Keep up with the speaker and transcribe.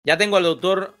Ya tengo al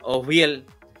doctor Osviel.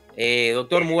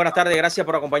 Doctor, muy buenas tardes, gracias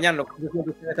por acompañarnos. ¿Cómo se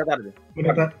siente usted esta tarde?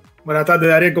 Buenas tardes,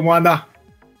 Daniel, ¿cómo anda?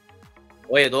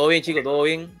 Oye, todo bien, chicos, todo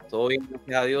bien,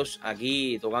 gracias a Dios.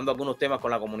 Aquí tocando algunos temas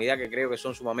con la comunidad que creo que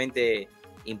son sumamente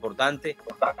importantes.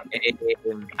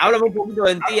 Háblame un poquito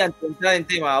de ti antes de entrar en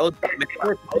tema, doctor. Me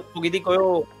puedes un poquitico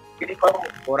yo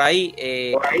por ahí,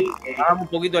 háblame un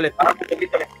poquito del espacio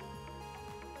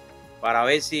para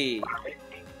ver si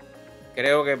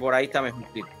creo que por ahí está mejor.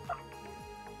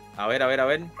 A ver.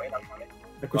 ¿Me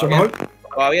escucha mejor?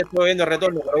 Todavía estoy viendo el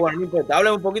retorno, pero bueno, no importa.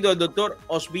 Háblame un poquito del doctor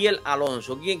Osviel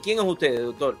Alfonso. ¿Quién es usted,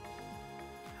 doctor?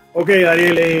 Ok,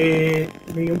 Daniel,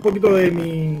 un poquito de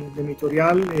mi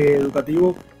historial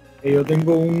educativo. Yo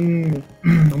tengo un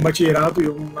bachillerato y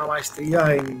una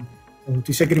maestría en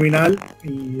justicia criminal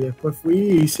y después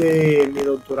hice mi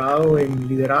doctorado en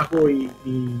liderazgo y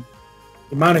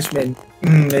management.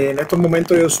 En estos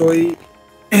momentos yo soy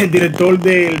director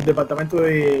del Departamento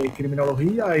de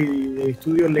Criminología y de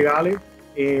Estudios Legales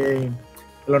de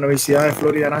la Universidad de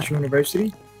Florida National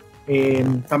University.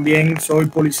 También soy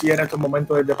policía en estos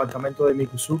momentos del departamento de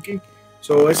Mikusuki.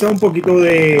 Ese es un poquito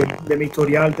de mi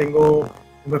historial. Tengo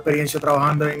experiencia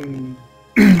trabajando en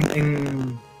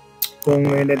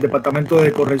el departamento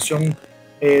de corrección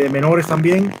de menores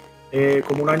también.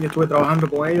 Como un año estuve trabajando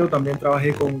con ellos. También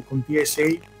trabajé con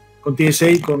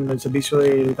TSA, con el servicio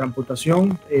de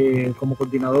transportación, como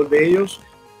coordinador de ellos.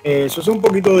 Eso es un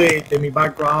poquito de mi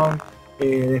background,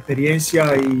 de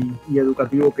experiencia y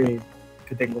educativo que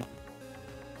tengo.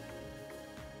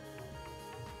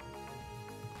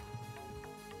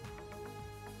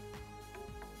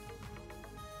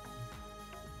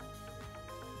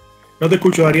 No te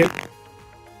escucho, Ariel.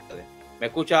 ¿Me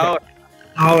escucha ahora?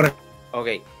 Ahora. Ok.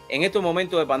 En estos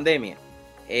momentos de pandemia,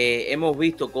 hemos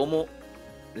visto cómo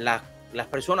las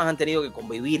personas han tenido que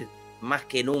convivir más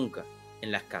que nunca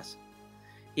en las casas.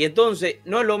 Y entonces,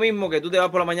 no es lo mismo que tú te vas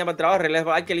por la mañana para el trabajo, arreglas,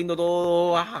 ay, qué lindo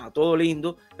todo, ajá, todo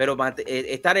lindo, pero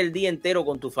estar el día entero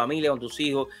con tu familia, con tus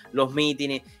hijos, los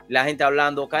mítines, la gente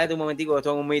hablando, cállate un momentico que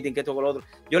estoy en un meeting, que esto con lo otro.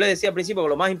 Yo le decía al principio que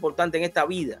lo más importante en esta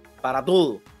vida, para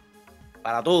todo,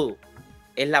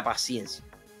 es la paciencia,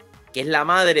 que es la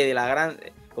madre de la gran...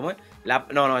 ¿Cómo es?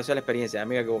 No, esa es la experiencia, a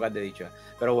mí me equivocar de dicho.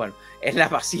 Pero bueno, es la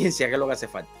paciencia que es lo que hace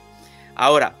falta.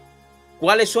 Ahora,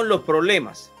 ¿cuáles son los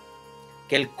problemas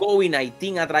que el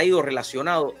COVID-19 ha traído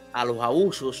relacionado a los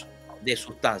abusos de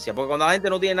sustancias? Porque cuando la gente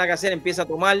no tiene nada que hacer, empieza a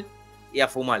tomar y a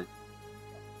fumar.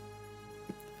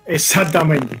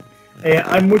 Exactamente.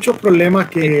 Hay muchos problemas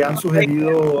que han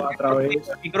surgido a través...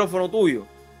 El micrófono tuyo.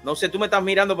 No sé, tú me estás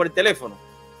mirando por el teléfono.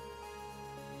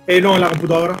 No, en la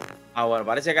computadora. Ah, bueno,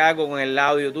 parece que hay algo con el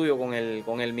audio tuyo, con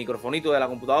el microfonito de la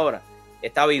computadora.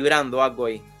 Está vibrando algo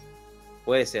ahí.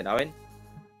 Puede ser, a ver.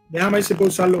 Déjame ver si puedo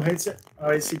usar los headsets, a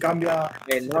ver si cambia,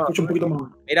 escucho un poquito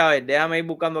más. Mira, a ver, déjame ir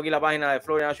buscando aquí la página de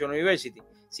Florida National University.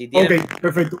 Si tiene... Ok,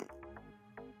 perfecto.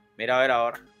 Mira, a ver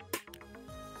ahora.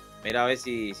 Mira, a ver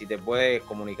si te puedes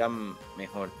comunicar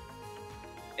mejor.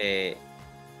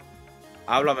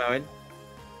 Háblame, a ver.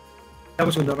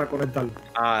 Vamos a conectarlo.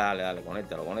 Ah, dale,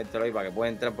 conéctalo ahí para que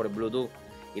pueda entrar por el Bluetooth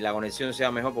y la conexión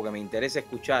sea mejor, porque me interesa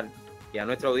escuchar y a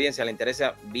nuestra audiencia le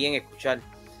interesa bien escuchar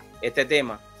este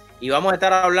tema. Y vamos a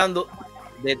estar hablando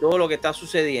de todo lo que está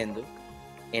sucediendo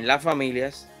en las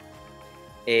familias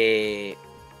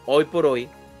hoy por hoy,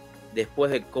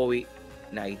 después del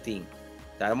COVID-19.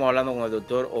 Estaremos hablando con el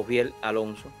doctor Osviel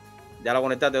Alfonso. ¿Ya lo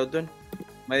conectaste, doctor?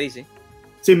 Me dice.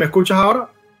 Sí, ¿me escuchas ahora?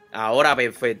 Ahora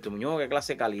perfecto, muñoz, qué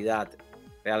clase de calidad,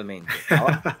 realmente.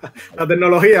 Ahora, la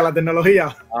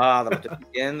tecnología. Ah, te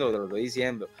lo estoy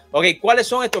diciendo. Ok, ¿cuáles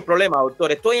son estos problemas,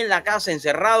 doctor? Estoy en la casa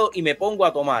encerrado y me pongo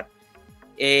a tomar.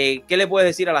 ¿Qué le puedes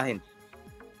decir a la gente?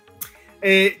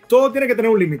 Todo tiene que tener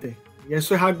un límite. Y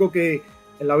eso es algo que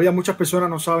en la vida muchas personas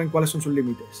no saben cuáles son sus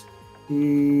límites.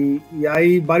 Y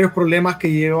hay varios problemas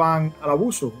que llevan al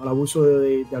abuso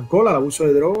de alcohol, al abuso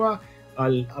de droga,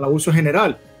 al abuso en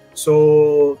general.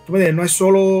 No es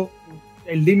solo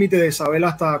el límite de saber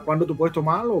hasta cuándo tú puedes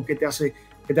tomar o qué te hace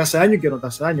daño y qué no te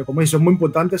hace daño. Como dices, es muy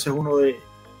importante, ese es uno de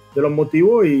los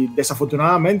motivos, y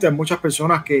desafortunadamente hay muchas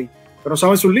personas que no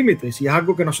saben sus límites, y es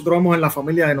algo que nosotros vemos en la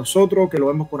familia de nosotros, que lo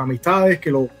vemos con amistades,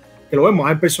 que lo vemos.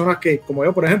 Hay personas que, como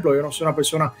yo, por ejemplo, yo no soy una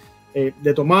persona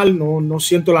de tomar, no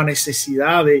siento la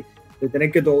necesidad de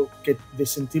tener de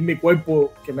sentir mi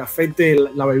cuerpo que me afecte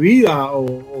la bebida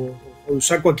o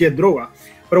usar cualquier droga.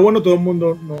 Pero bueno, todo el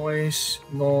mundo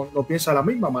no piensa de la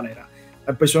misma manera.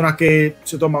 Hay personas que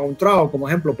se toman un trago, como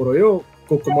ejemplo, como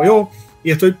yo,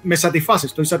 y me satisface,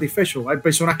 estoy satisfecho. Hay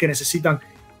personas que necesitan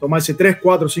tomarse 3,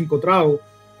 4, 5 tragos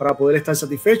para poder estar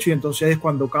satisfecho, y entonces es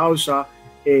cuando causa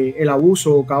el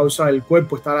abuso causa el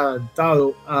cuerpo estar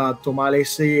adaptado a tomar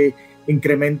ese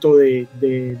incremento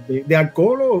de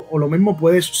alcohol, o lo mismo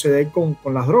puede suceder con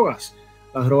las drogas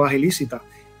ilícitas.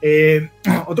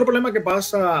 Otro problema que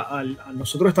pasa al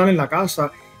nosotros estar en la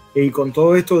casa y con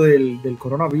todo esto del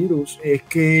coronavirus es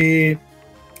que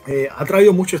ha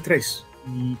traído mucho estrés,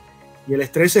 y el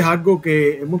estrés es algo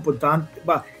que es muy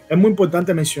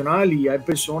importante mencionar, y hay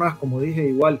personas, como dije,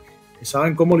 igual, que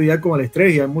saben cómo lidiar con el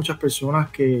estrés, y hay muchas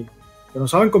personas que no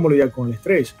saben cómo lidiar con el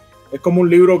estrés. Es como un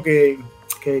libro que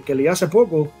leí hace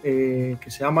poco, que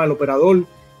se llama El Operador,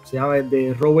 se llama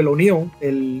de Robert O'Neill,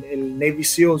 el Navy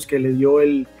SEALs que le dio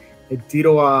el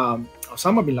tiro a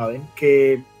Osama Bin Laden,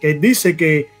 que dice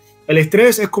que el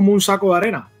estrés es como un saco de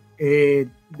arena que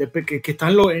está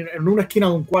en una esquina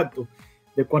de un cuarto.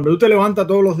 De cuando tú te levantas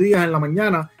todos los días en la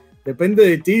mañana, depende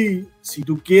de ti si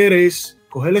tú quieres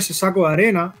coger ese saco de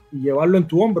arena y llevarlo en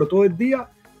tu hombro todo el día,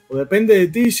 o depende de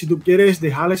ti si tú quieres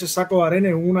dejar ese saco de arena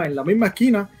en la misma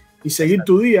esquina y seguir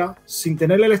tu día sin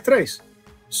tener el estrés.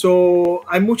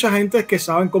 Hay mucha gente que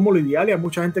saben cómo lidiar, y hay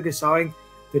mucha gente que saben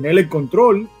tener el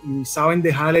control y saben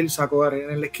dejar el saco de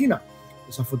arena en la esquina.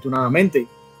 Desafortunadamente,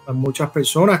 hay muchas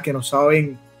personas que no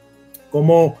saben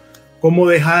cómo no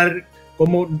dejar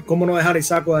el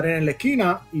saco de arena en la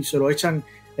esquina, y se lo echan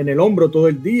en el hombro todo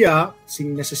el día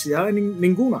sin necesidad de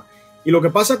ninguna. Y lo que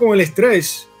pasa con el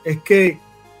estrés es que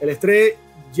el estrés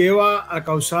lleva a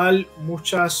causar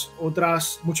muchos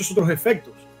otros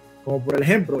efectos, como por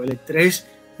ejemplo, el estrés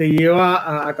te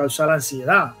lleva a causar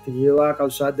ansiedad, te lleva a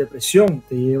causar depresión,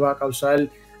 te lleva a causar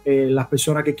las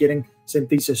personas que quieren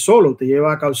sentirse solos, te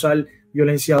lleva a causar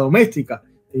violencia doméstica,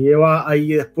 te lleva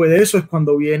ahí. Después de eso es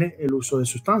cuando viene el uso de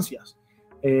sustancias,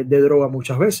 de droga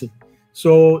muchas veces.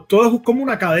 Todo es como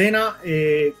una cadena,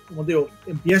 como digo,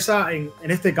 empieza en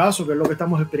este caso, que es lo que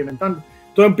estamos experimentando.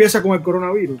 Todo empieza con el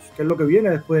coronavirus. ¿Qué es lo que viene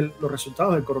después de los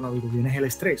resultados del coronavirus? Viene el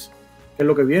estrés. ¿Qué es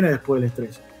lo que viene después del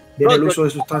estrés? Viene el uso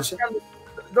de sustancias.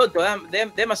 Doctor,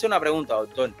 déjame hacer una pregunta,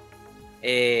 doctor.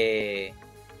 Le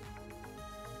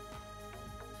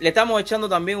estamos echando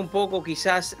también un poco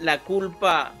quizás la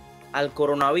culpa al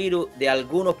coronavirus de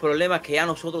algunos problemas que ya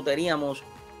nosotros teníamos,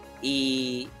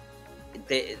 y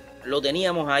lo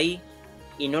teníamos ahí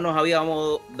y no nos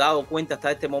habíamos dado cuenta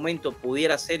hasta este momento.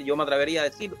 Pudiera ser, yo me atrevería a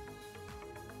decirlo.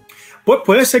 Pues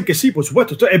puede ser que sí, por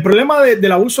supuesto. El problema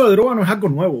del abuso de droga no es algo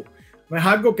nuevo, no es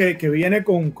algo que viene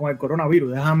con el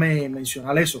coronavirus. Déjame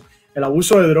mencionar eso. El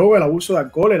abuso de droga, el abuso de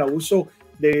alcohol, el abuso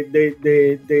de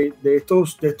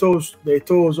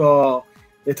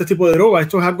este tipo de droga,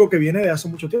 esto es algo que viene de hace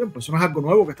mucho tiempo. Eso no es algo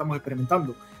nuevo que estamos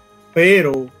experimentando.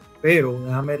 Pero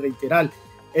déjame reiterar,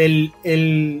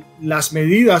 las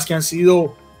medidas que han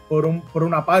sido por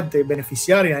una parte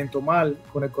beneficiarias en tomar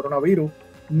con el coronavirus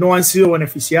no han sido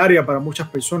beneficiarias para muchas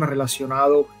personas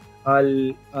relacionadas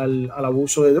al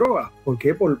abuso de drogas. ¿Por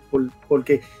qué?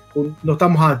 Porque no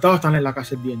estamos adaptados a estar en la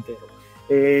casa el día entero.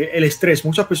 El estrés,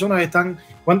 muchas personas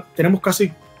tenemos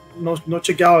casi, no he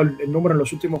chequeado el número en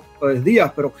los últimos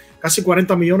días, pero casi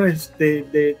 40 millones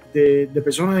de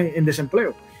personas en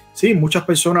desempleo. Sí, muchas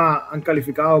personas han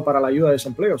calificado para la ayuda de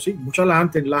desempleo, sí, muchas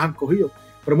las han cogido,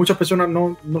 pero muchas personas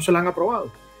no se las han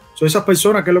aprobado. Esas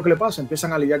personas, ¿qué es lo que le pasa?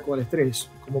 Empiezan a lidiar con el estrés.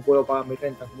 ¿Cómo puedo pagar mi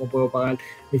renta? ¿Cómo puedo pagar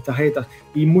mis tarjetas?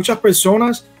 Y muchas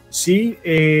personas sí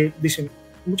dicen,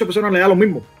 muchas personas le da lo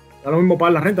mismo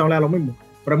pagar la renta, no le da lo mismo.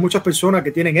 Pero hay muchas personas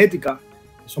que tienen ética,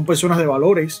 son personas de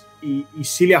valores, y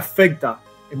sí le afecta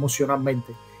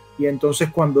emocionalmente. Y entonces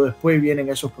cuando después vienen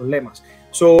esos problemas.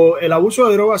 El abuso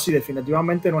de drogas sí,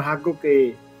 definitivamente no es algo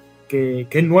que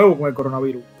es nuevo con el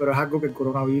coronavirus, pero es algo que el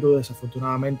coronavirus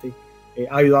desafortunadamente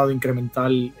ha ayudado a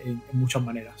incrementar en muchas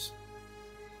maneras.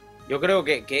 Yo creo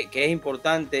que es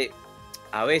importante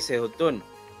a veces, doctor,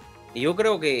 y yo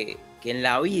creo que en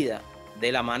la vida,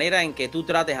 de la manera en que tú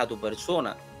trates a tu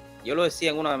persona, yo lo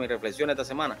decía en una de mis reflexiones esta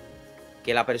semana,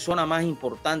 que la persona más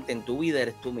importante en tu vida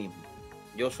eres tú mismo.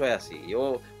 Yo soy así.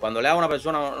 Yo, cuando le hago a una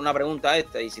persona una pregunta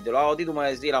esta, y si te lo hago a ti, tú me vas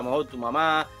a decir a lo mejor tu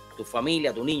mamá, tu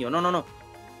familia, tu niño. No.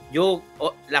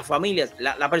 La familia,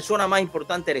 la persona más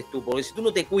importante eres tú, porque si tú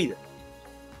no te cuidas,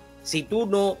 si tú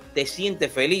no te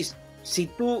sientes feliz, si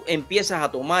tú empiezas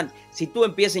a tomar, si tú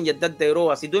empiezas a inyectarte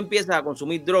droga, si tú empiezas a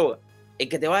consumir droga, el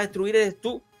que te va a destruir eres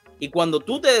tú. Y cuando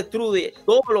tú te destruyes,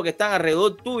 todo lo que está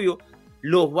alrededor tuyo,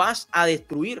 los vas a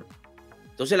destruir.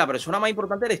 Entonces la persona más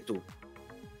importante eres tú.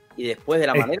 Y después, de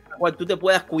la manera en la cual tú te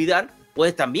puedas cuidar,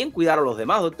 puedes también cuidar a los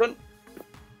demás, doctor.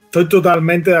 Estoy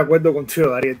totalmente de acuerdo contigo,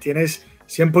 Dariel. Tienes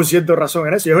 100% razón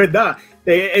en eso. Y es verdad.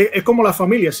 Es como la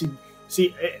familia.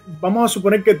 Si vamos a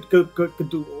suponer que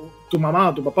tu mamá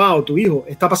o tu papá o tu hijo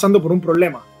está pasando por un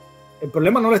problema, el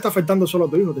problema no le está afectando solo a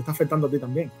tu hijo, te está afectando a ti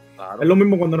también. Claro. Es lo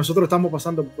mismo cuando nosotros estamos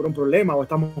pasando por un problema o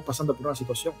estamos pasando por una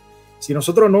situación. Si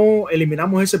nosotros no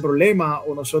eliminamos ese problema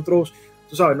o nosotros,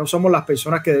 tú sabes, no somos las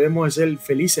personas que debemos de ser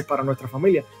felices para nuestra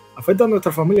familia, afecta a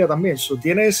nuestra familia también. So,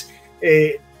 tienes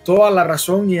toda la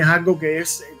razón y es algo que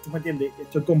es, tú me entiendes,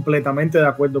 estoy completamente de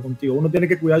acuerdo contigo. Uno tiene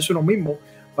que cuidarse uno mismo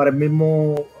para el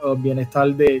mismo bienestar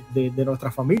de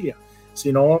nuestra familia.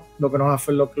 Si no, lo que nos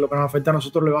afecta a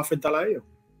nosotros le va a afectar a ellos.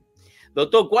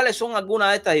 Doctor, ¿cuáles son algunas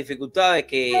de estas dificultades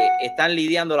que están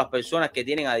lidiando las personas que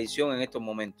tienen adicción en estos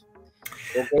momentos?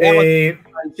 Porque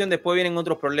adicción, después vienen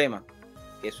otros problemas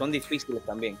que son difíciles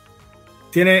también.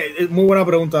 Tiene muy buena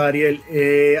pregunta, Ariel.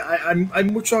 Hay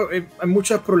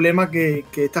muchos problemas que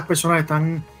estas personas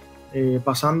están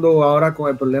pasando ahora con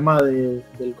el problema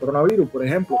del coronavirus, por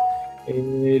ejemplo.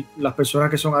 Las personas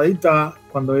que son adictas,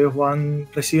 cuando ellos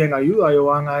reciben ayuda, ellos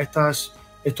van a estos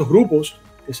grupos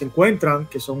que se encuentran,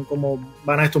 que son como,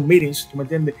 van a estos meetings, ¿tú me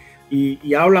entiendes?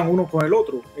 Y hablan uno con el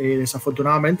otro.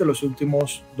 Desafortunadamente, los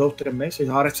últimos 2-3 meses,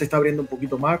 ahora se está abriendo un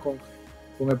poquito más con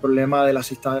el problema de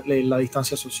la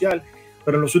distancia social,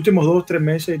 pero en los últimos 2-3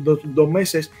 meses, 2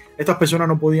 meses, estas personas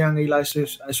no podían ir a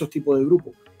esos tipos de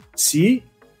grupos. Sí,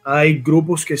 hay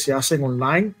grupos que se hacen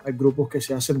online, hay grupos que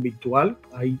se hacen virtual,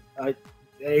 hay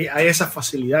esa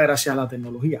facilidad gracias a la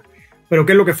tecnología. Pero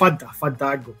 ¿qué es lo que falta?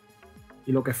 Falta algo.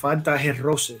 Y lo que falta es el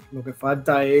roce, lo que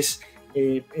falta es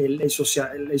el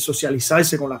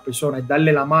socializarse con las personas, el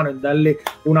darle la mano, el darle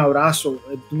un abrazo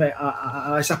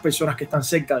a esas personas que están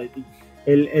cerca de ti,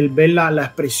 el ver la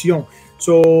expresión.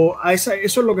 Eso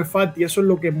es lo que falta y eso es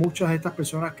lo que muchas de estas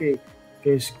personas que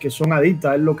son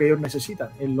adictas, es lo que ellos necesitan.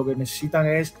 Lo que necesitan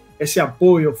es ese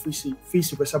apoyo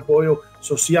físico, ese apoyo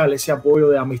social, ese apoyo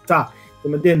de amistad. ¿Tú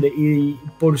me entiendes? Y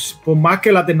por más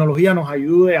que la tecnología nos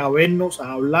ayude a vernos,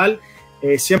 a hablar,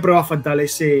 siempre va a faltar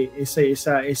ese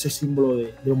símbolo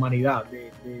de humanidad,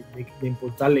 de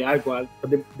importarle algo,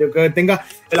 de que tenga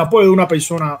el apoyo de una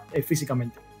persona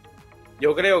físicamente.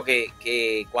 Yo creo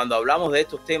que cuando hablamos de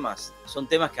estos temas, son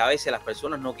temas que a veces las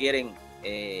personas no quieren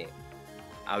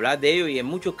hablar de ellos y en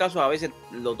muchos casos a veces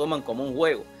lo toman como un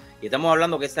juego. Y estamos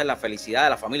hablando que esta es la felicidad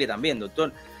de la familia también,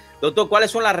 doctor. Doctor,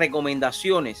 ¿cuáles son las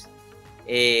recomendaciones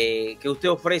que usted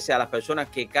ofrece a las personas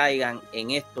que caigan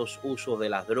en estos usos de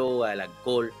las drogas, del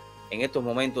alcohol, en estos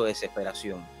momentos de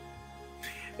desesperación?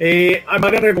 Hay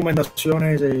varias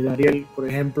recomendaciones, Ariel. Por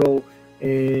ejemplo,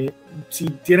 si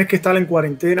tienes que estar en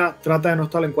cuarentena, trata de no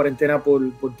estar en cuarentena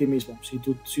por ti mismo. Si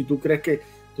tú crees que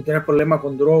tú tienes problemas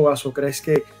con drogas o crees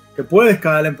que puedes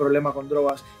caer en problemas con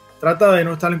drogas, trata de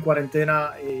no estar en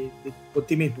cuarentena por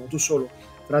ti mismo, tú solo.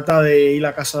 Trata de ir a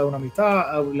la casa de una amistad,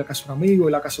 a la casa de un amigo,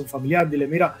 ir a la casa de un familiar. Dile,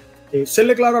 mira,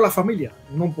 serle claro a la familia,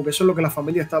 ¿no? Porque eso es lo que la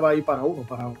familia estaba ahí para uno,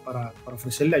 para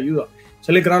ofrecerle ayuda.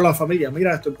 Serle claro a la familia,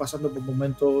 mira, estoy pasando por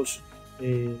momentos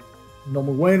no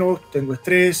muy buenos, tengo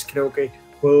estrés, creo que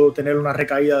puedo tener una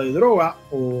recaída de droga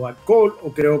o alcohol,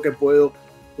 o creo que puedo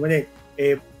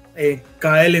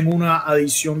caer en una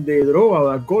adicción de droga o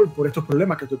de alcohol por estos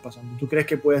problemas que estoy pasando. ¿Tú crees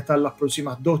que puede estar las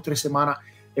próximas 2-3 semanas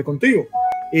contigo?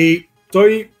 Y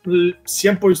estoy un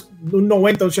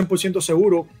 90 o un 100%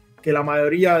 seguro que la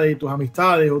mayoría de tus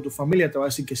amistades o tu familia te va a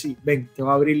decir que sí, ven, te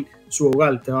va a abrir su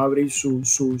hogar, te va a abrir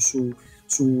su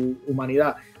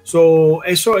humanidad. Eso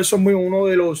es uno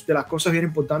de las cosas bien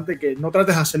importantes, que no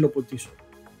trates de hacerlo por ti solo.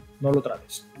 No lo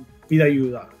trates. Pide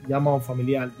ayuda, llama a un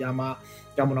familiar, llama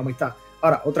a una amistad.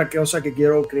 Ahora, otra cosa que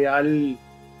quiero crear en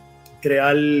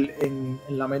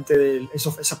la mente de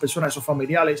esas personas, esos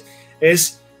familiares,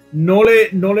 es no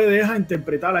le deja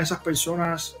interpretar a esas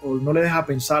personas o no le deja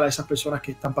pensar a esas personas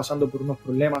que están pasando por unos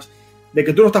problemas de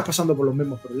que tú no estás pasando por los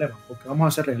mismos problemas, porque vamos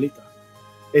a ser realistas.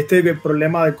 Este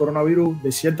problema del coronavirus,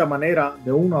 de cierta manera,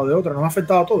 de una o de otra, nos ha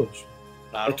afectado a todos.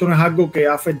 Claro. Esto no es algo que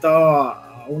ha afectado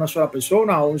a una sola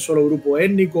persona, a un solo grupo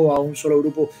étnico, a un solo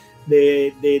grupo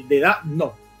de edad.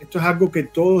 No, esto es algo que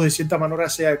todos, de cierta manera,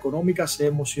 sea económica, sea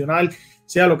emocional,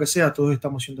 sea lo que sea, todos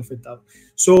estamos siendo afectados.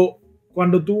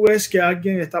 Cuando tú ves que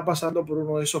alguien está pasando por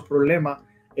uno de esos problemas,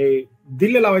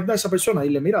 dile la verdad a esa persona.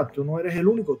 Dile, mira, tú no eres el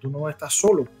único, tú no estás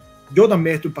solo. Yo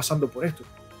también estoy pasando por esto.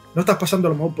 No estás pasando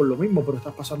a lo mejor por lo mismo, pero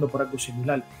estás pasando por algo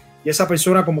similar. Y esa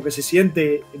persona como que se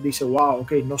siente, dice, wow,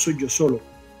 ok, no soy yo solo.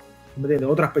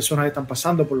 Otras personas están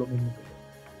pasando por lo mismo.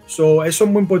 Eso es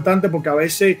muy importante, porque a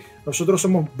veces nosotros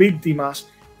somos víctimas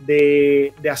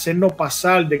de hacernos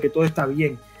pasar de que todo está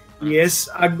bien. Y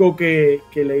es algo que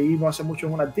leí no hace mucho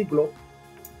en un artículo,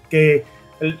 que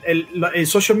el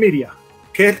social media,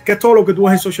 que es todo lo que tú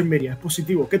ves en social media, es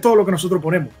positivo, que es todo lo que nosotros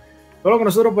ponemos. Todo lo que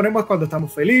nosotros ponemos es cuando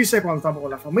estamos felices, cuando estamos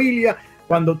con la familia,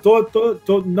 Cuando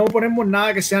no ponemos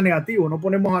nada que sea negativo, no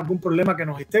ponemos algún problema que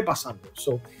nos esté pasando.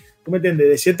 ¿Tú me entiendes?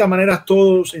 De cierta manera,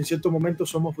 todos en ciertos momentos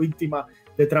somos víctimas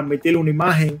de transmitir una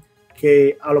imagen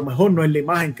que a lo mejor no es la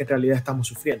imagen que en realidad estamos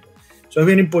sufriendo. Es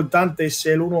bien importante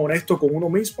ser uno honesto con uno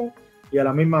mismo y a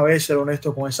la misma vez ser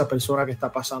honesto con esa persona que está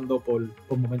pasando por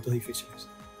momentos difíciles.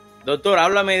 Doctor,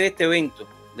 háblame de este evento,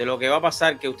 de lo que va a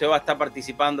pasar, que usted va a estar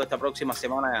participando esta próxima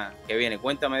semana que viene.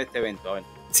 Cuéntame de este evento, a ver.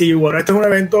 Sí, bueno, este es un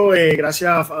evento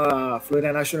gracias a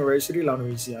Florida National University, la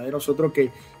universidad de nosotros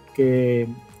que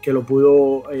lo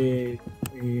pudo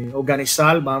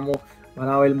organizar. Van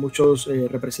a haber muchos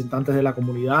representantes de la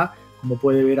comunidad, como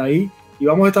puede ver ahí. Y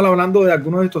vamos a estar hablando de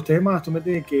algunos de estos temas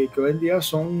que hoy en día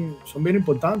son bien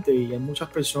importantes y hay muchas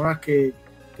personas que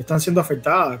están siendo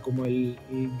afectadas, como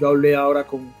yo hablé ahora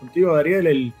contigo, Dariel,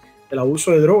 el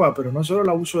abuso de droga, pero no solo el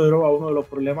abuso de droga, uno de los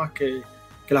problemas que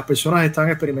las personas están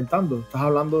experimentando. Estás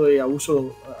hablando de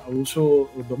abuso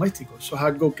doméstico. Eso es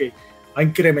algo que ha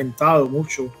incrementado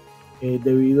mucho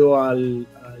debido al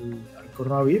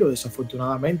coronavirus,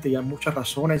 desafortunadamente, y hay muchas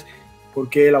razones por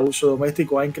qué el abuso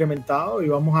doméstico ha incrementado y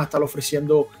vamos a estar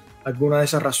ofreciendo algunas de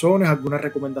esas razones, algunas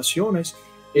recomendaciones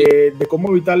de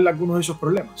cómo evitar algunos de esos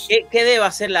problemas. ¿Qué debe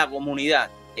hacer la comunidad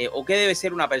o qué debe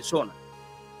ser una persona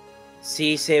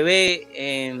si se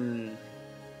ve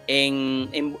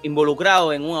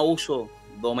involucrado en un abuso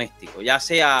doméstico, ya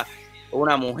sea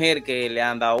una mujer que le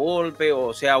han dado golpe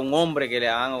o sea un hombre que le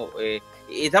han...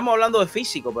 y estamos hablando de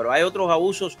físico, pero hay otros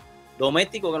abusos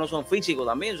domésticos que no son físicos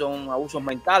también, son abusos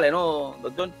mentales, ¿no,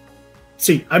 doctor?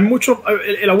 Sí, hay mucho.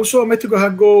 El abuso doméstico es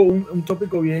un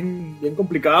tópico bien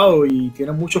complicado y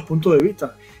tiene muchos puntos de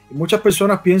vista. Y muchas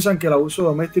personas piensan que el abuso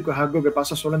doméstico es algo que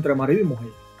pasa solo entre marido y mujer.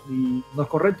 Y no es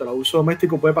correcto. El abuso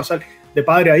doméstico puede pasar de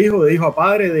padre a hijo, de hijo a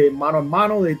padre, de mano a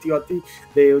mano, de tío a tío,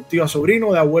 de tío a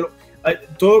sobrino, de abuelo.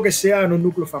 Todo que sea en un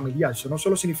núcleo familiar. Eso no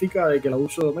solo significa de que el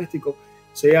abuso doméstico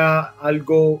sea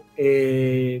algo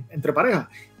entre parejas.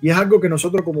 Y es algo que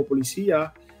nosotros como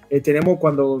policía tenemos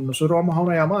cuando nosotros vamos a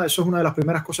una llamada. Eso es una de las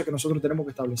primeras cosas que nosotros tenemos que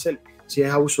establecer, si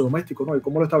es abuso doméstico, ¿no? ¿Y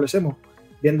cómo lo establecemos?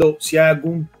 Viendo si hay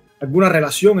alguna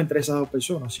relación entre esas dos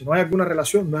personas. Si no hay alguna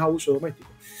relación, no es abuso doméstico.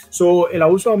 El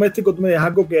abuso doméstico, tú me dices,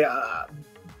 algo que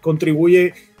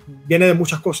contribuye, viene de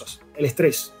muchas cosas. El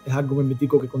estrés es algo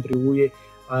que contribuye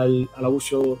al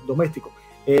abuso doméstico.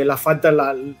 La falta,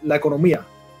 la economía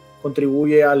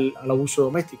contribuye al abuso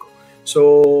doméstico.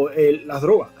 Las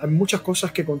drogas, hay muchas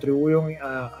cosas que contribuyen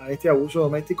a este abuso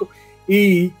doméstico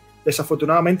y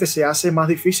desafortunadamente se hace más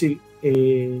difícil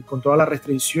con todas las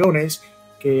restricciones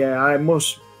que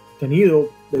hemos tenido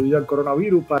debido al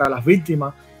coronavirus para las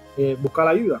víctimas buscar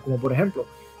ayuda, como por ejemplo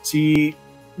si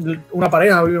una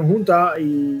pareja vive juntas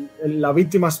y las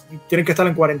víctimas tienen que estar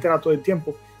en cuarentena todo el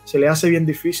tiempo, se le hace bien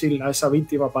difícil a esa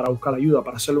víctima para buscar ayuda,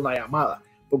 para hacerle una llamada.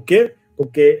 ¿Por qué?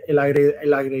 Porque el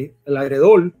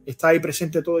agredor está ahí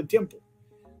presente todo el tiempo.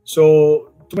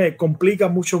 Me complica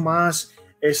mucho más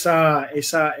ese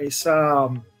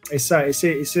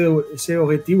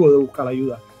objetivo de buscar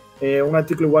ayuda. Un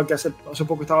artículo igual que hace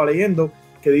poco estaba leyendo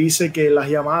que dice que las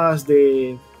llamadas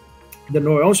del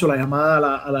 911, la llamada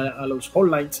a los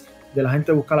hotlines de la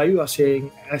gente a buscar ayuda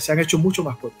se han hecho mucho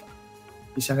más cortas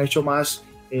y se han hecho más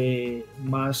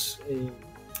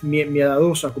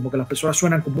miedosa, como que las personas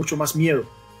suenan con mucho más miedo.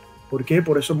 ¿Por qué?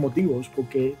 Por esos motivos,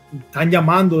 porque están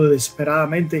llamando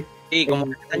desesperadamente. Sí, como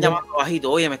que están llamando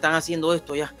bajito, oye, me están haciendo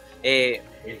esto ya. Es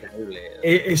terrible.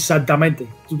 Exactamente.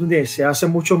 ¿Tú entiendes? Se hace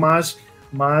mucho más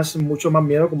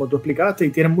miedo, como tú explicaste,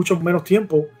 y tienen mucho menos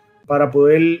tiempo para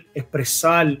poder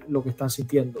expresar lo que están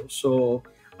sintiendo.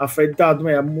 Afecta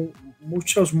a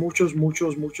muchos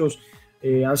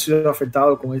han sido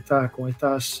afectados con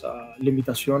estas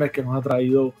limitaciones que nos ha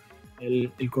traído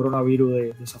el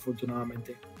coronavirus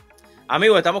desafortunadamente.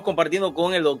 Amigos, estamos compartiendo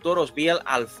con el Dr. Osviel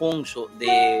Alfonso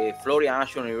de Florida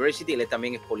National University. Él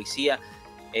también es policía.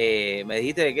 ¿Me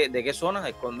dijiste de qué zona?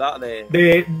 ¿El condado?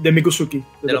 De Miccosukee,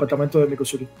 del departamento de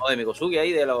Miccosukee. No, de Miccosukee,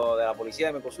 ahí de la policía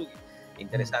de Miccosukee.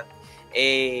 Interesante.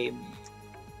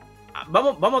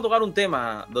 Vamos a tocar un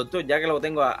tema, doctor, ya que lo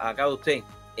tengo acá de usted.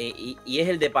 Y es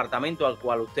el departamento al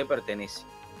cual usted pertenece.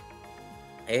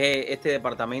 Es este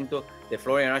departamento de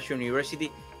Florida National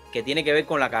University que tiene que ver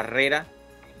con la carrera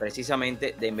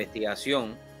precisamente de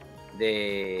investigación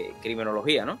de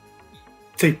criminología, ¿no?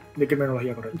 Sí, de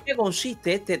criminología, correcto. ¿En qué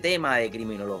consiste este tema de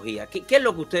criminología? ¿Qué es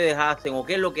lo que ustedes hacen o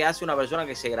qué es lo que hace una persona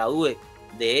que se gradúe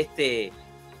de este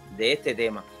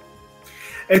tema?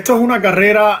 Esto es una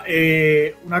carrera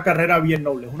bien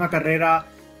noble, es una carrera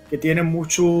que tiene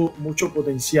mucho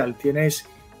potencial.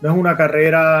 No es una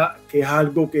carrera que es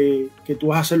algo que tú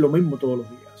vas a hacer lo mismo todos los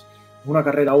días. una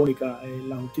carrera única.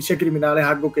 La justicia criminal es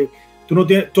algo que tú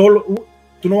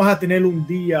no vas a tener un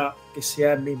día que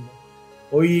sea el mismo.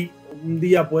 Hoy un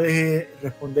día puedes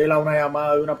responder a una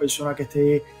llamada de una persona que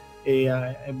esté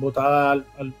embotada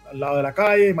al lado de la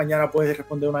calle, mañana puedes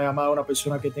responder una llamada a una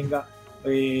persona que tenga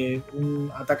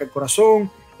un ataque al corazón,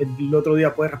 el otro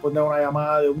día puedes responder a una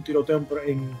llamada de un tiroteo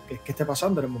que esté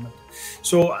pasando en el momento.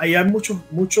 Ahí hay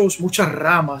muchas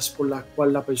ramas por las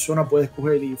cuales la persona puede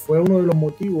escoger, y fue uno de los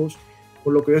motivos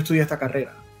por lo que yo estudié esta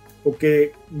carrera,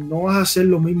 porque no vas a hacer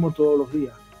lo mismo todos los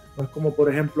días. No es como, por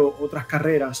ejemplo, otras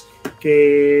carreras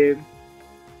que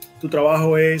tu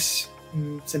trabajo es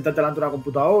sentarte delante de una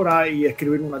computadora y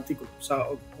escribir un artículo. O sea,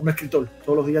 un escritor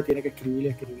todos los días tiene que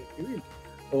escribir.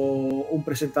 O un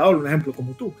presentador, un ejemplo,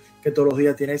 como tú, que todos los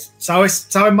días sabes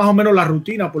más o menos la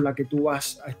rutina por la que tú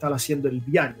vas a estar haciendo el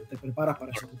diario, te preparas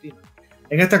para esa rutina.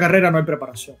 En esta carrera no hay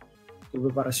preparación. Tu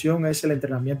preparación es el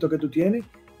entrenamiento que tú tienes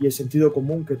y el sentido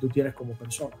común que tú tienes como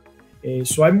persona.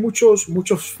 Hay muchos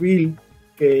fields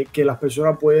que las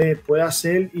personas pueden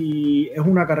hacer, y es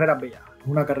una carrera bella, es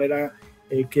una carrera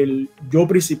que yo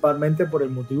principalmente, por el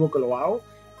motivo que lo hago,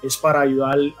 es para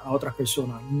ayudar a otras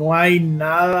personas. No hay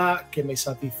nada que me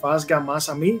satisfazga más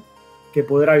a mí que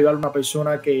poder ayudar a una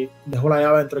persona que dejó la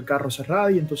llave dentro del carro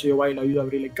cerrada y entonces yo voy y le ayudo a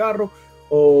abrir el carro,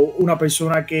 o una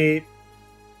persona que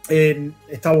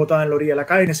está botada en la orilla de la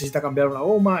calle y necesita cambiar una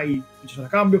goma y yo se la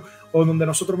cambio, o donde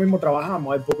nosotros mismos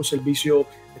trabajamos, hay poco servicio,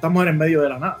 estamos en el medio de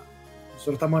la nada.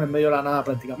 Nosotros estamos en el medio de la nada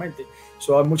prácticamente.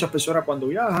 Hay muchas personas cuando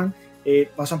viajan,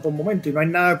 pasan por momentos y no hay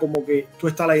nada como que tú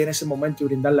estar ahí en ese momento y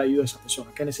brindarle ayuda a esa persona.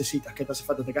 ¿Qué necesitas? ¿Qué te hace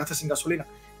falta? ¿Te quedaste sin gasolina?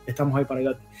 Estamos ahí para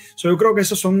ayudarte. Yo creo que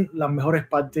esas son las mejores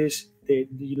partes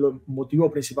y los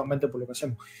motivos principalmente por lo que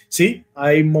hacemos. Sí,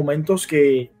 hay momentos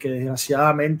que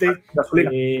desgraciadamente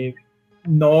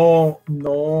no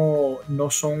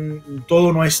son,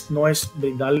 todo no es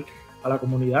brindar a la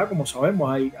comunidad, como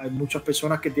sabemos. Hay muchas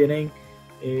personas que tienen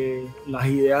las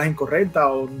ideas incorrectas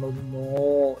o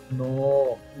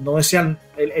no desean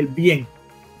el bien,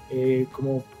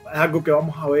 como es algo que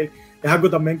vamos a ver, es algo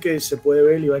también que se puede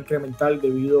ver y va a incrementar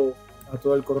debido a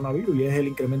todo el coronavirus, y es el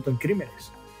incremento en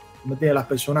crímenes. Las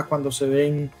personas cuando se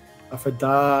ven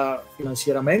afectadas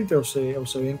financieramente o se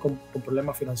ven con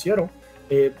problemas financieros,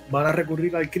 van a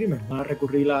recurrir al crimen, van a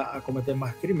recurrir a cometer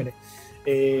más crímenes.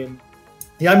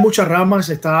 Y hay muchas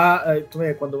ramas.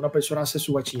 Cuando una persona hace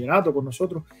su bachillerato con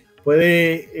nosotros,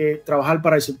 puede trabajar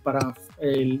para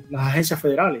las agencias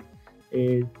federales,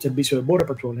 servicio de Border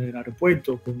Patrol en el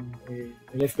aeropuerto, con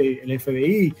el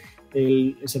FBI,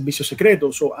 el servicio secreto.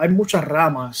 Hay muchas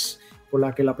ramas por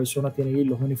las que la persona tiene que ir.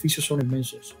 Los beneficios son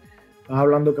inmensos. Estás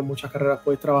hablando que en muchas carreras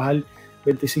puedes trabajar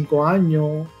 25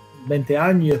 años, 20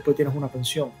 años y después tienes una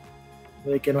pensión,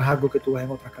 de que no es algo que tú ves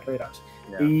en otras carreras.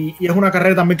 Yeah. Y es una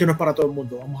carrera también que no es para todo el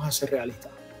mundo, vamos a ser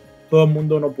realistas. Todo el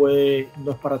mundo no es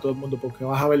para todo el mundo, porque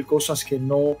vas a ver cosas que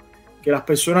las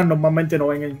personas normalmente no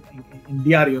ven en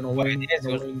diario. Son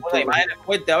imágenes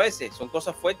fuertes a veces, son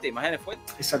cosas fuertes, imágenes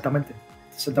fuertes. Exactamente.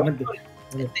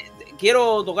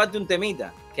 Quiero tocarte un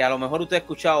temita que a lo mejor usted ha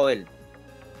escuchado de él,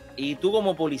 y tú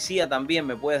como policía también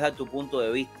me puedes dar tu punto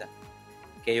de vista,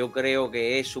 que yo creo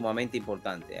que es sumamente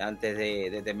importante, antes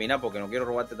de terminar, porque no quiero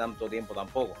robarte tanto tiempo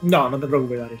tampoco. No te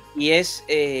preocupes, Daniel. Y es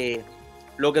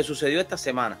lo que sucedió esta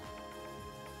semana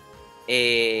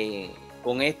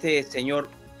con este señor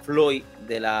Floyd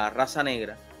de la raza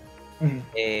negra,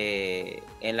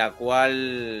 en la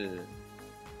cual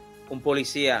un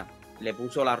policía le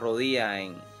puso la rodilla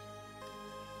en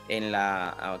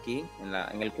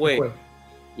el cuello,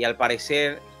 y al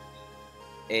parecer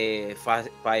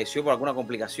falleció por alguna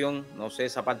complicación, no sé,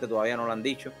 esa parte todavía no lo han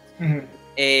dicho.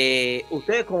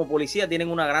 Ustedes como policía tienen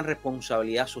una gran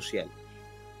responsabilidad social,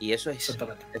 y eso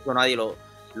nadie lo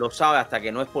sabe hasta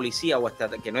que no es policía o hasta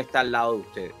que no está al lado de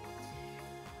ustedes.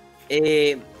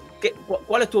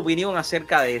 ¿Cuál es tu opinión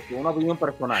acerca de eso? Una opinión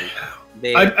personal.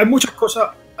 Hay muchas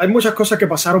cosas que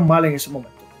pasaron mal en ese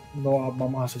momento, no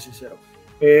vamos a ser sinceros.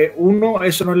 Eso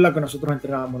no es lo que nosotros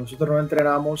entrenamos. Nosotros no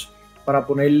entrenamos para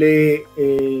ponerle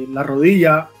la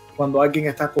rodilla cuando alguien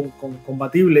está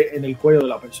combatible en el cuello de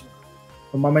la persona.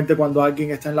 Normalmente cuando alguien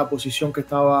está en la posición que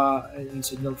estaba el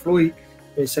señor Floyd,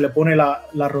 se le pone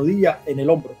la rodilla en el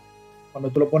hombro. Cuando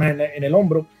tú lo pones en el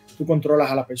hombro, tú controlas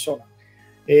a la persona.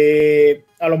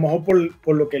 A lo mejor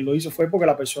por lo que él lo hizo fue porque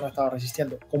la persona estaba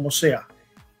resistiendo. Como sea,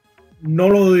 no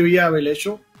lo debía haber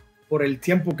hecho por el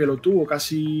tiempo que lo tuvo.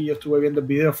 Casi, yo estuve viendo el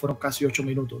video, fueron casi 8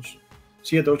 minutos.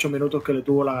 7-8 minutos que le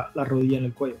tuvo la rodilla en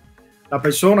el cuello. La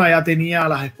persona ya tenía a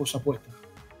las esposas puestas.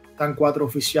 Están 4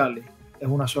 oficiales, es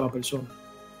una sola persona.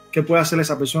 ¿Qué puede hacer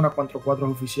esa persona contra 4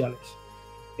 oficiales?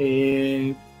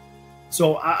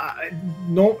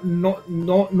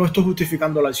 No estoy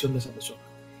justificando la acción de esa persona.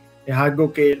 Es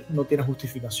algo que no tiene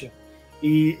justificación.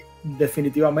 Y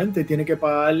definitivamente tiene que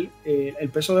pagar el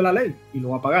peso de la ley y lo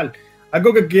va a pagar.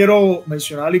 Algo que quiero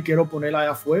mencionar y quiero poner ahí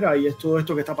afuera, y es todo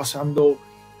esto que está pasando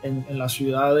en la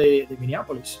ciudad de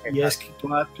Minneapolis. Exacto. Y es que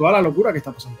toda la locura que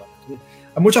está pasando.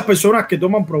 Hay muchas personas que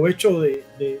toman provecho de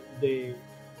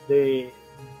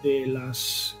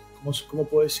las, ¿cómo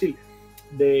puedo decir?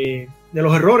 De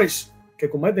los errores que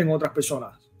cometen otras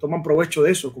personas. Toman provecho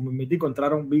de eso. Como me dijo,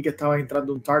 vi que estaban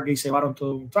entrando un Target y se llevaron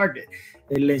todo un Target.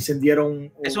 Le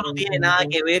encendieron. Eso no tiene nada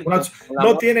que ver con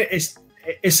no tiene,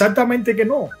 exactamente que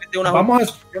no.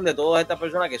 Vamos a de todas estas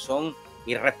personas que son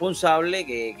irresponsables,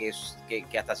 que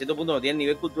hasta cierto punto no tienen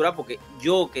nivel cultural, porque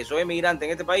yo, que soy emigrante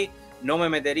en este país, no me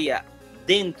metería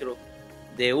dentro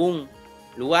de un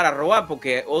lugar a robar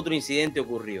porque otro incidente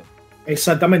ocurrió.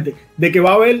 Exactamente, de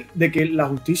que la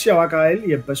justicia va a caer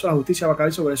y el peso de la justicia va a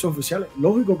caer sobre esos oficiales.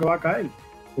 Lógico que va a caer,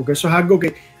 porque eso es algo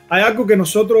que hay algo que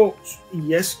nosotros,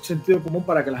 y es sentido común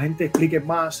para que la gente explique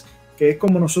más, que es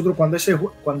como nosotros cuando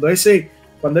ese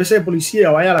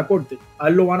policía vaya a la corte, a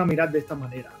él lo van a mirar de esta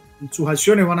manera, sus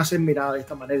acciones van a ser miradas de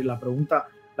esta manera. Y la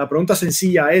pregunta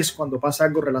sencilla es, cuando pasa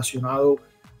algo relacionado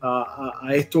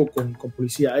a esto con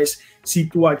policía, es si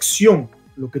tu acción,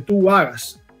 lo que tú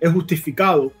hagas, es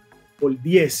justificado por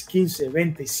 10, 15,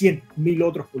 20, 100, 1000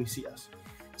 otros policías.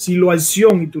 Si la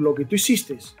acción y lo que tú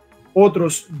hiciste,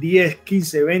 otros 10,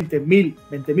 15, 20 mil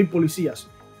policías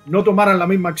no tomaran la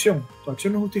misma acción, tu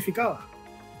acción no es justificada.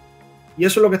 Y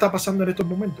eso es lo que está pasando en estos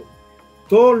momentos.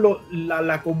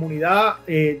 La comunidad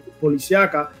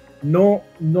policíaca no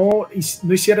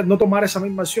tomara esa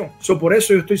misma acción. Por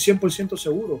eso yo estoy 100%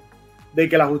 seguro de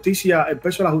que el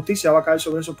peso de la justicia va a caer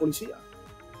sobre esos policías,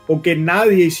 porque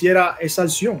nadie hiciera esa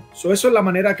acción. Eso es la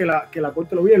manera que la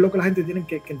corte lo ve, es lo que la gente tiene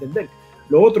que entender.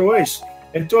 Lo otro es,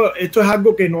 esto es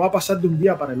algo que no va a pasar de un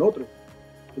día para el otro.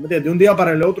 De un día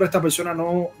para el otro esta persona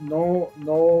no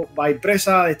va a ir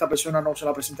presa, esta persona no se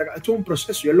la presenta. Esto es un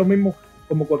proceso y es lo mismo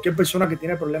como cualquier persona que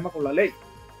tiene problemas con la ley.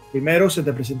 Primero se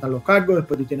te presentan los cargos,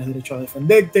 después tú tienes derecho a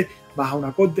defenderte, vas a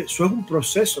una corte. Eso es un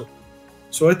proceso.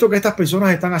 Esto que estas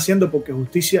personas están haciendo porque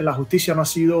la justicia no ha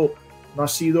sido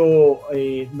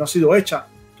hecha.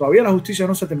 Todavía la justicia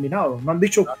no se ha terminado. No han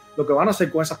dicho lo que van a hacer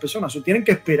con esas personas. Tienen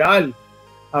que esperar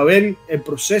a ver el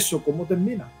proceso, cómo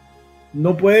termina.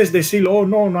 No puedes decir,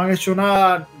 no han hecho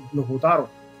nada, los votaron.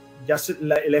 Ya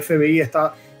el FBI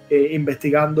está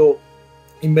investigando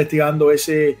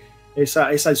esa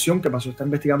acción que pasó, está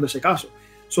investigando ese caso.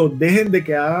 Dejen de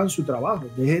que hagan su trabajo,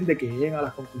 dejen de que lleguen a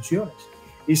las conclusiones.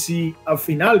 Y si al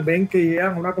final ven que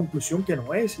llegan a una conclusión que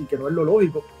no es y que no es lo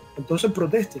lógico, entonces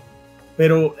protesten.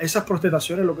 Pero esas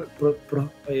protestaciones,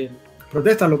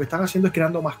 protestas, lo que están haciendo es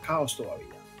creando más caos todavía.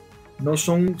 No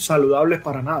son saludables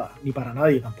para nada, ni para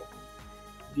nadie tampoco.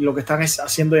 Lo que están es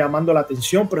llamando la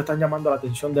atención, pero están llamando la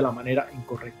atención de la manera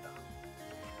incorrecta.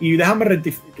 Y déjame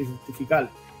rectificar.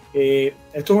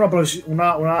 Esto es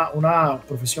una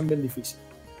profesión bien difícil.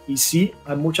 Y sí,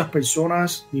 hay muchas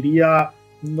personas, diría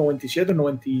 97,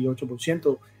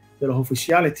 98% de los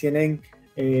oficiales tienen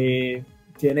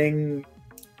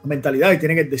mentalidad y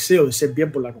tienen el deseo de ser bien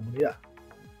por la comunidad.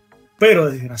 Pero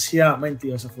desgraciadamente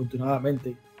y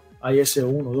desafortunadamente hay ese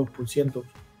 1 o 2%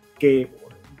 que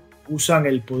usan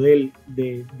el poder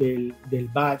del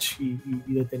badge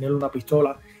y de tener una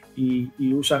pistola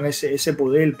y usan ese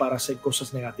poder para hacer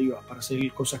cosas negativas, para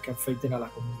hacer cosas que afecten a la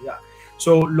comunidad.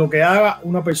 Lo que haga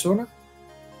una persona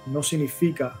no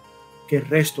significa que el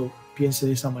resto piense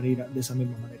de esa misma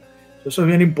manera. Eso es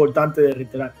bien importante de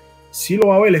reiterar. Sí lo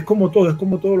va a ver, es como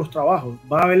todos los trabajos.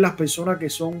 Va a haber las personas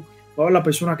va a haber la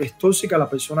persona que es tóxica, la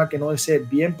persona que no desea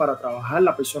bien para trabajar,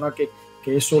 la persona que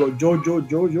es solo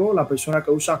yo, la persona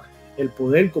que usa el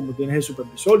poder, como tienes el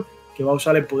supervisor, que va a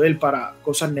usar el poder para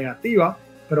cosas negativas,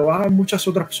 pero van a haber muchas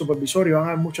otras supervisores y van a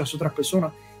haber muchas otras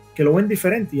personas que lo ven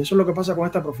diferente, y eso es lo que pasa con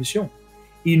esta profesión.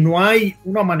 Y no hay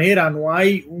una manera, no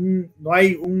hay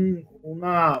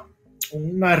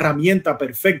una herramienta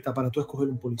perfecta para tú escoger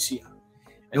un policía.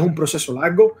 Es un proceso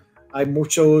largo, hay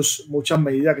muchas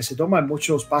medidas que se toman, hay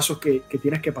muchos pasos que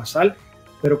tienes que pasar,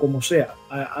 pero como sea,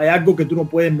 hay algo que tú no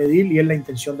puedes medir y es la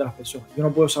intención de las personas. Yo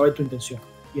no puedo saber tu intención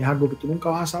y es algo que tú nunca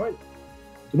vas a saber.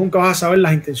 Tú nunca vas a saber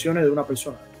las intenciones de una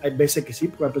persona. Hay veces que sí,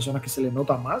 porque hay personas que se les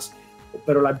nota más,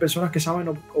 pero hay personas que saben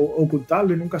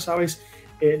ocultarlo y nunca sabes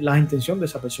las intenciones de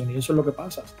esa persona. Y eso es lo que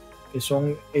pasa, que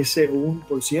son ese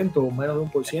 1% o menos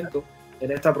de 1%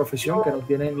 en esta profesión que no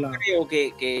tienen la... Creo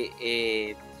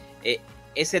que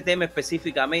ese tema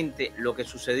específicamente, lo que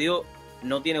sucedió,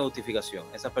 no tiene justificación.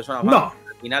 Esas personas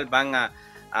al final van a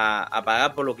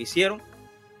pagar por lo que hicieron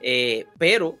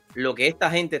Pero lo que esta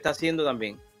gente está haciendo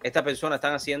también, estas personas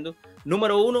están haciendo,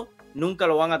 número uno, nunca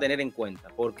lo van a tener en cuenta,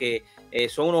 porque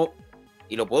son unos,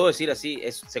 y lo puedo decir así,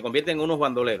 se convierten en unos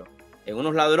bandoleros, en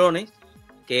unos ladrones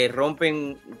que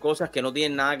rompen cosas que no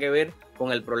tienen nada que ver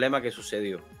con el problema que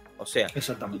sucedió. O sea,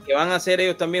 que van a ser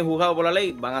ellos también juzgados por la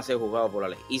ley, van a ser juzgados por la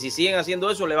ley. Y si siguen haciendo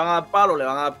eso, le van a dar palo,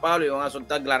 y van a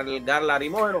soltar gas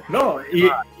lacrimógeno. No,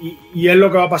 y es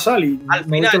lo que va a pasar. Y al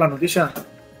no he visto las noticias.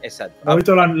 Exacto. No he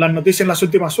visto las noticias en las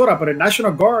últimas horas, pero el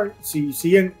National Guard, si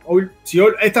hoy,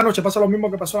 esta noche pasa lo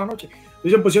mismo que pasó anoche,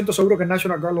 estoy 100% seguro que el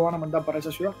National Guard lo van a mandar para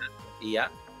esa ciudad. Y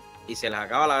ya, y se les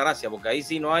acaba la gracia, porque ahí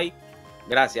sí no hay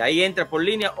gracia. Ahí entras por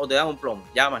línea o te dan un plomo,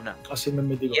 ya más nada. Así me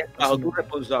metí. Y es bajo tu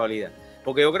responsabilidad.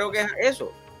 Porque yo creo que es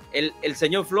eso. El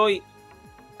señor Floyd,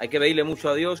 hay que pedirle mucho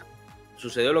a Dios.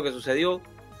 Sucedió lo que sucedió.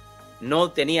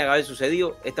 No tenía que haber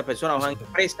sucedido. Estas personas van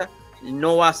presas.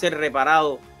 No va a ser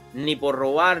reparado ni por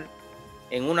robar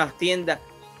en unas tiendas,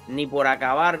 ni por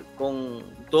acabar con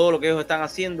todo lo que ellos están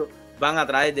haciendo. Van a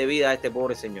traer de vida a este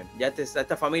pobre señor. Ya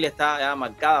esta familia está ya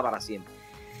marcada para siempre.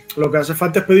 Lo que hace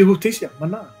falta es pedir justicia, más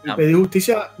nada. Y pedir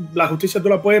justicia, la justicia tú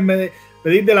la puedes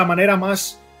pedir de la manera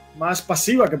más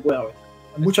pasiva que pueda haber.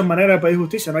 Hay muchas maneras de pedir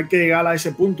justicia, no hay que llegar a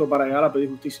ese punto para llegar a pedir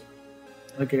justicia.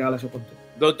 No hay que llegar a ese punto.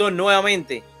 Doctor,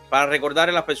 nuevamente, para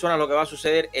recordarle a las personas lo que va a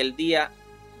suceder el día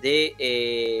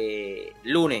de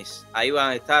lunes. Ahí van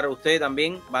a estar ustedes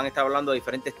también, van a estar hablando de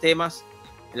diferentes temas.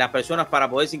 Las personas, para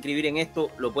poderse inscribir en esto,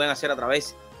 lo pueden hacer a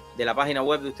través de la página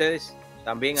web de ustedes.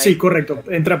 También ahí. Sí, correcto.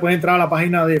 Pueden entrar a la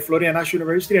página de Florida National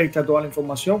University, ahí está toda la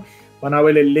información. Van a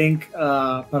ver el link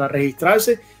para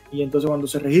registrarse. Y entonces cuando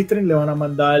se registren le van a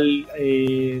mandar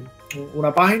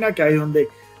una página que ahí es donde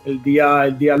el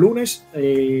día lunes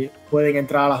pueden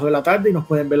entrar a las 2 de la tarde y nos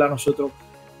pueden ver a nosotros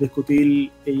discutir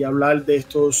y hablar de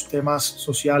estos temas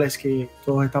sociales que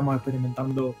todos estamos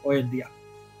experimentando hoy en día.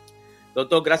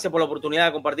 Doctor, gracias por la oportunidad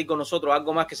de compartir con nosotros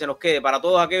algo más que se nos quede. Para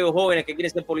todos aquellos jóvenes que quieren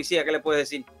ser policía, ¿qué les puedes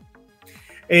decir?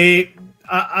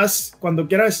 Cuando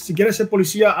quieras, si quieres ser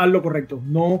policía, haz lo correcto.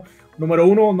 No, número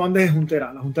uno, no andes de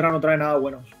juntera. La juntera no trae nada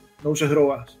bueno. No uses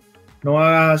drogas, no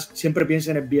hagas, siempre piensa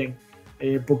en el bien,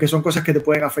 porque son cosas que te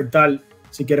pueden afectar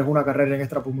si quieres una carrera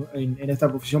en esta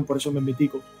profesión. Por eso me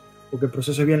metico, porque el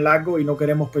proceso es bien largo y no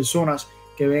queremos personas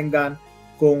que vengan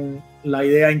con la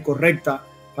idea incorrecta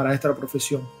para esta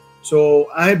profesión.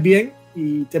 Haz el bien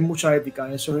y ten mucha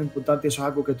ética, eso es importante, eso es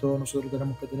algo que todos nosotros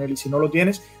tenemos que tener, y si no lo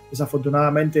tienes,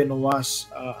 desafortunadamente no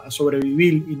vas a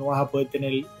sobrevivir y no vas a poder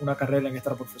tener una carrera en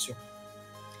esta profesión.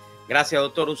 Gracias,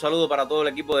 doctor. Un saludo para todo el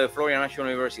equipo de Florida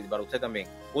National University, para usted también.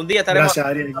 Un día estaremos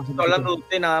hablando de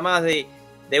usted nada más de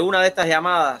una de estas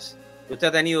llamadas que usted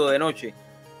ha tenido de noche.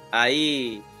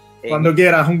 Ahí. Cuando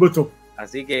quieras, un gusto.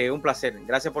 Así que un placer.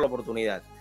 Gracias por la oportunidad.